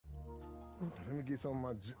Let me get some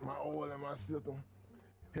of my oil in my system.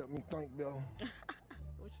 Help me think better.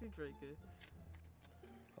 What you drinking?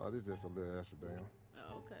 Oh, this just a little extra damn.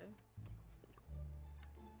 Oh, okay.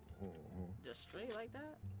 Mm-hmm. Just straight like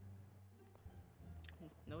that?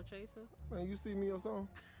 No chaser? Man, you see me or something?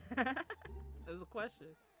 There's a question.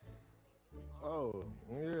 Oh,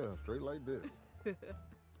 yeah, straight like that.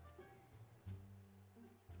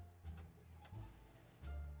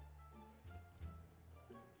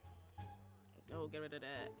 Oh, get rid of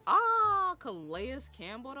that. Ah, Calais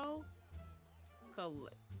Campbell though. Calais.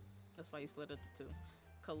 That's why you slid it to two.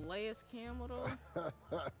 Calais Campbell though.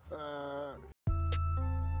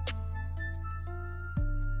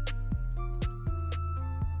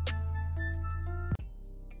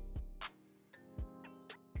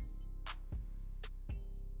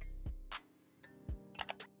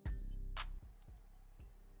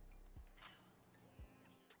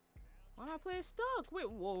 Why not play stuck? Wait,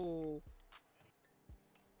 whoa.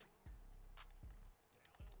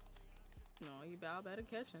 No, you better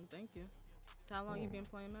catch him. Thank you. How long you been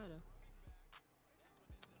playing Madden?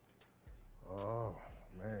 Oh,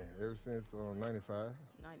 man, ever since 95.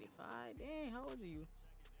 95? Dang, how old are you?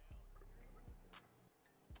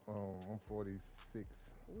 I'm 46.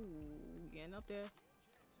 Ooh, getting up there.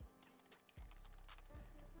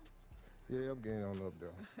 Yeah, I'm getting on up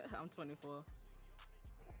there. I'm 24.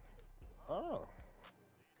 Oh,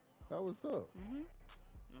 that was up.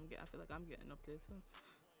 I feel like I'm getting up there too.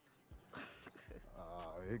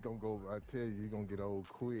 It gonna go. I tell you, you're gonna get old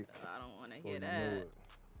quick. I don't want to before hear you know that. it.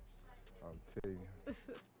 I'm telling you.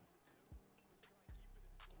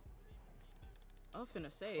 I'm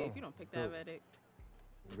finna say, if you don't pick that Reddick,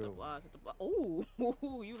 hit the Go. block, hit the block. Ooh,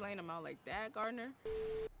 you laying him out like that, Gardner?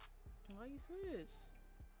 Why you switch?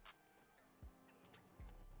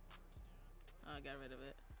 Oh, I got rid of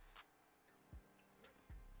it.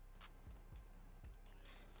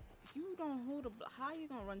 If you don't hold a block, how you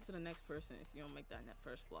gonna run to the next person if you don't make that in that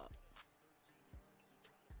first block?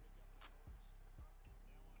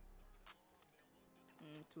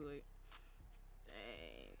 Too late.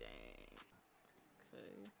 Dang.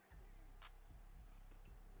 Okay.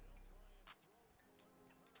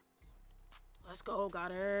 Let's go,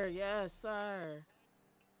 got her. Yes, sir.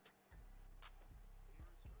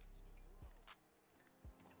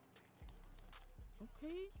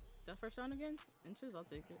 Okay. That first down again? Inches, I'll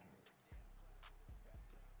take it.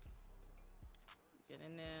 Get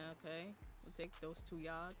in there, okay. We'll take those 2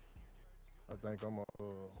 yards. I think I'm gonna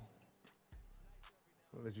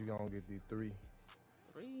let you go and get these 3.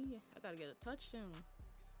 3. I gotta get a touchdown.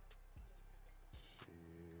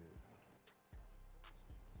 Shit.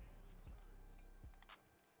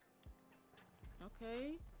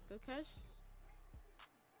 Okay. Good catch.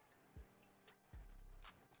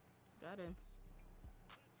 Got him.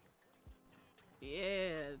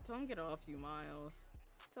 Yeah. Tell him get off you, Miles.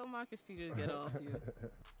 Tell Marcus Peters to get off you.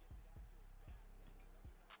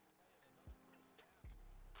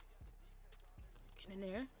 Get in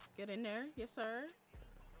there. Get in there. Yes, sir.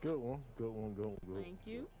 Good one. Good. Thank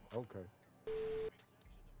you. Okay.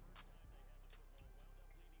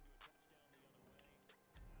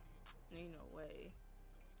 Ain't no way.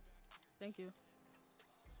 Thank you.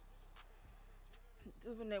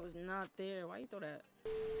 Duvernay was not there. Why you throw that?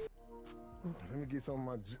 Let me get some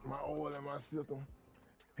of my oil in my system.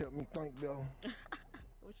 Help me think better.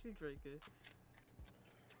 What you drinking?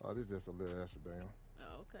 Oh, this just a little extra damn.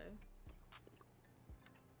 Oh, okay.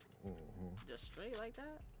 Just straight like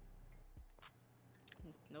that?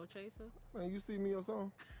 No chaser? Man, you see me or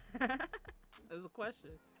something? There's a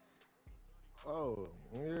question. Oh,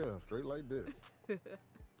 yeah, straight like that.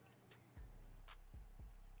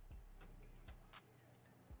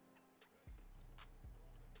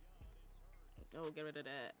 Oh, get rid of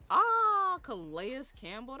that. Ah, Calais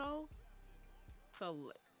Campbell though.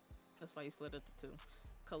 Calais. That's why you slid it to 2.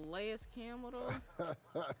 Calais Campbell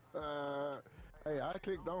though. Hey, I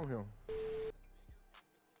clicked on him.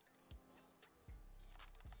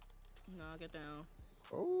 No, get down.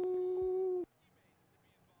 Oh.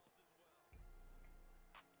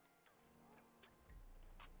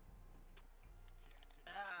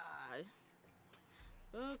 Ah.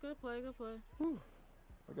 Oh, good play. Whew.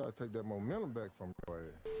 I gotta take that momentum back from your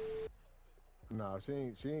ass. Nah,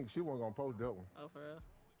 she wasn't gonna post that one. Oh, for real?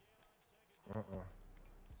 Uh-uh.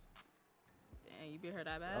 Dang, you beat her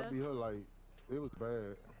that bad? I beat her like, it was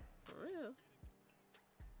bad. For real?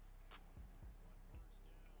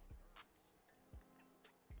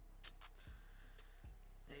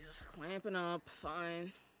 They just clamping up.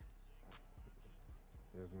 Fine.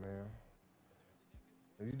 Yes, ma'am.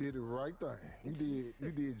 And you did the right thing.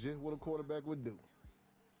 You did just what a quarterback would do.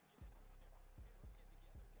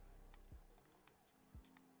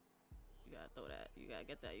 gotta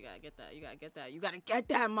get that. You gotta get that. You gotta get that. You gotta get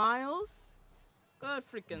that, Miles. Good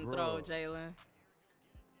freaking throw, Bruh. Jalen.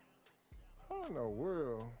 How in the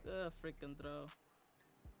world? Good freaking throw.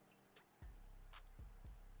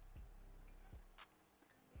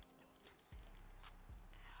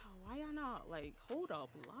 Why y'all not like hold up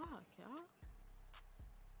block, y'all?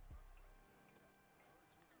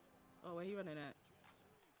 Oh, where he running at?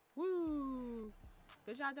 Woo!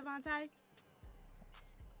 Good job, Devontae.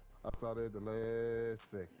 I saw that at the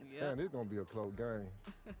last second. Yep. Man, it's gonna be a close game.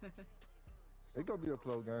 It's gonna be a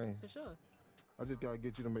close game. For sure. I just gotta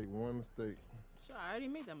get you to make one mistake. Sure, I already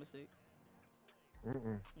made that mistake. Nah,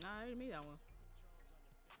 I already made that one.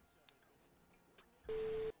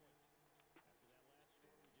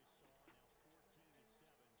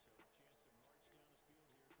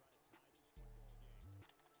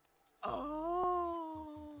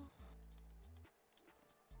 Oh.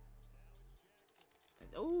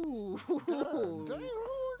 Ooh. Damn,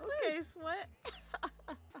 Okay, Sweat.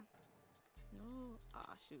 No.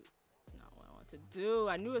 Ah, shoot. That's not what I want to do.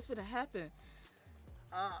 I knew it was gonna happen.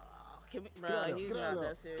 Bro, he's not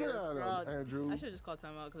that serious. Get out of there, Andrew. I should just call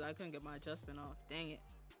timeout because I couldn't get my adjustment off. Dang it.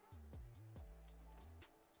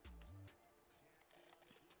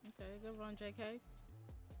 Okay, good run, JK.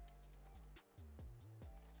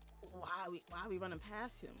 Why are we running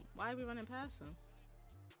past him? Why are we running past him?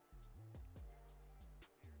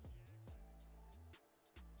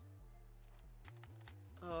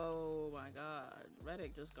 Oh my God.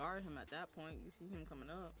 Reddick just guard him at that point. You see him coming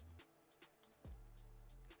up.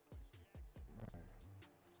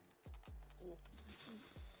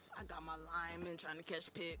 I got my lineman trying to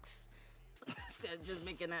catch picks instead of just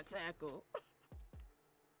making that tackle.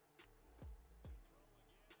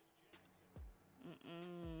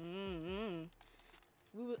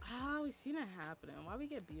 How we seen it happening? Why we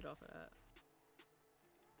get beat off of that?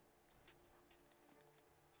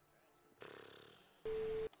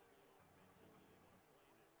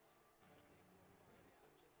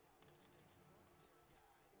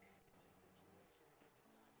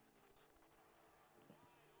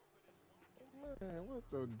 Man, what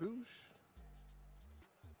the douche?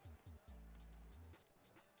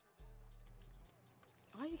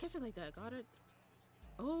 Why you catch it like that? Got it?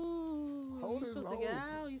 Oh, you're supposed to get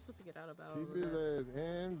out. You're supposed to get out about it. Keep his ass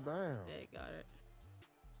inbound. Yeah, got it.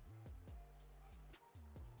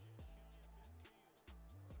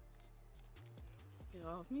 Get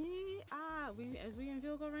off me. As we in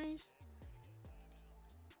field goal range?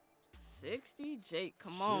 60? Jake,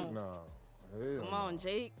 come on. Come on,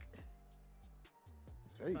 Jake.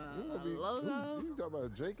 Jake, logo. You talk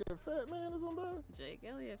about Jake and Fat Man or something? Jake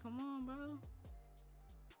Elliott, come on, bro.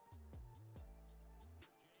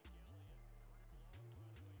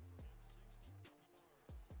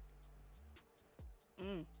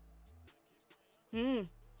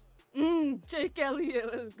 Jake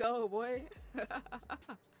Elliott, let's go, boy. Man,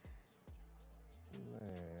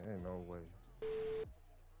 ain't no way.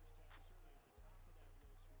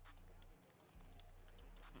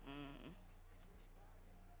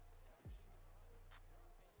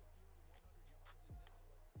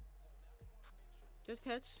 Good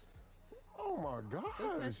catch. Oh my God.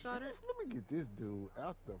 Good catch, Goddard. Let me get this dude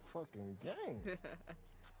out the fucking game.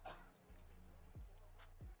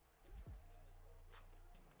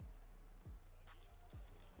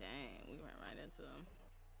 Dang, we went right into him.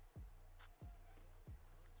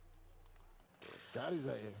 Got his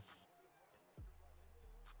ass.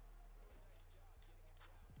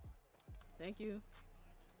 Thank you.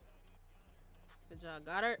 Good job,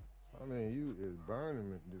 Goddard. I mean, you is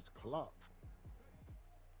burning this clock.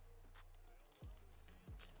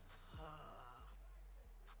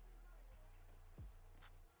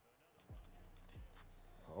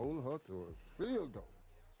 Hold her to a field goal.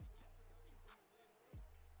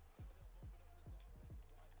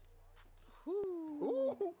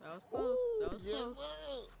 Ooh, that was close. That was yes, close.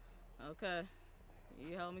 sir. Okay.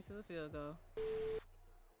 You held me to the field goal.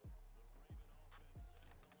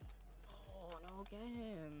 Oh, no, get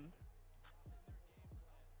him.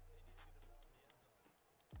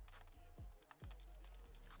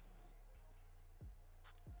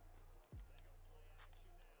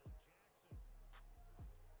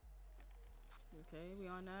 Okay, we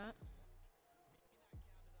on that.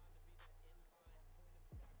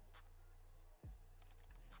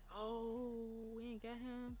 Oh, we ain't get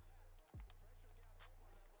him.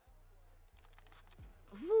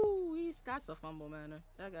 Woo, that's a fumble, man.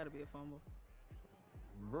 That gotta be a fumble.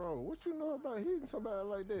 Bro, what you know about hitting somebody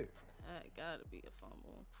like that? That gotta be a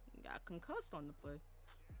fumble. Got concussed on the play.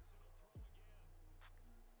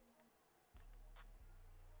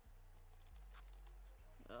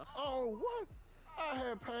 Ugh. Oh, what? I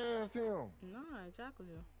had passed him. No, exactly.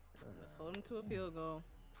 Let's hold him to a field goal.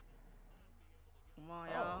 Come on,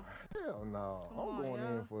 y'all. Oh, hell no. Come on,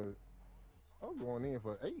 I'm going in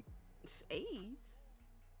for 8. It's 8.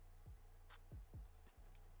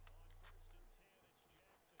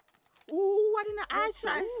 Ooh, I didn't. I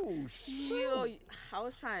tried. Ooh, shit. Yo, I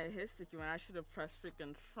was trying to hit sticky when I should have pressed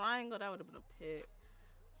freaking triangle. That would have been a pick.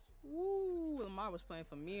 Woo, Lamar was playing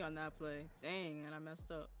for me on that play. Dang, and I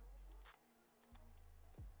messed up.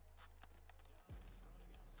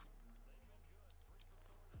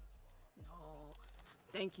 No.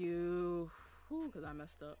 Thank you. Whew, because I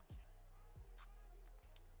messed up.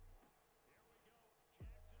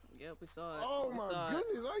 Yep, we saw it. Oh, we my saw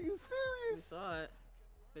goodness. it. Are you We serious? saw it.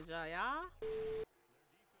 Good job, y'all.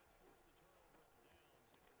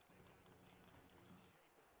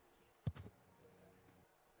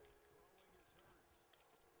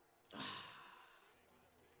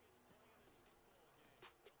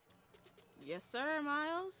 Yes, sir,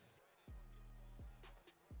 Miles.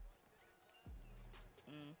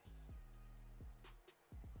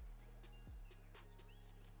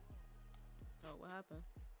 Oh, what happened?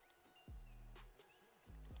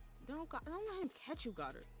 Don't let him catch you,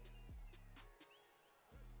 Goddard.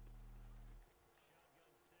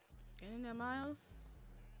 Get in there, Miles.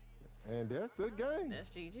 And that's the game. That's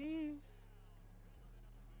GG's.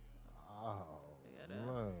 Oh,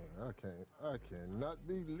 man. I cannot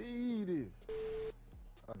believe this.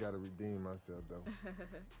 I got to redeem myself, though.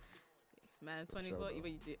 Madden 24. Sure,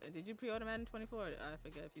 Did you pre-order Madden 24? I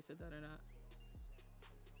forget if you said that or not.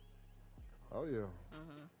 Oh, yeah.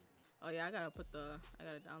 Oh yeah, I gotta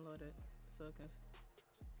download it so I can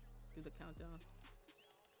do the countdown.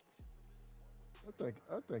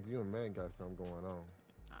 I think you and man got something going on.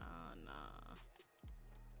 Nah.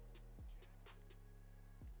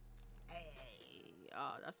 Hey,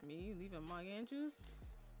 oh, that's me leaving Mark Andrews.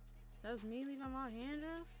 That's me leaving Mark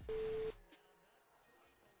Andrews.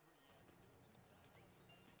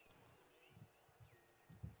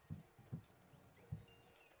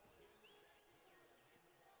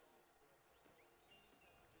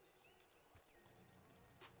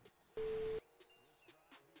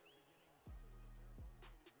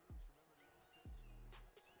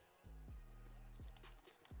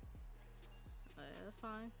 Oh, yeah, that's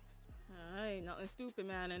fine. Alright, nothing stupid,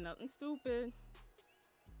 man, and nothing stupid.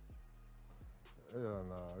 Hell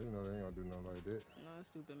no. You know they ain't gonna do nothing like that. Nothing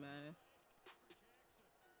stupid, man.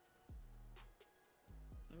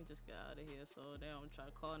 Let me just get out of here so they don't try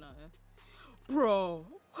to call nothing. Bro,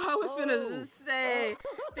 I was finna say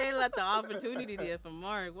they let the opportunity there for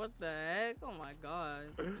Mark. What the heck? Oh my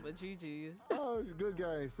god. But GG's. Oh, it's a good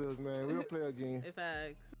game, sis, man. We'll play again. In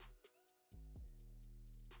fact.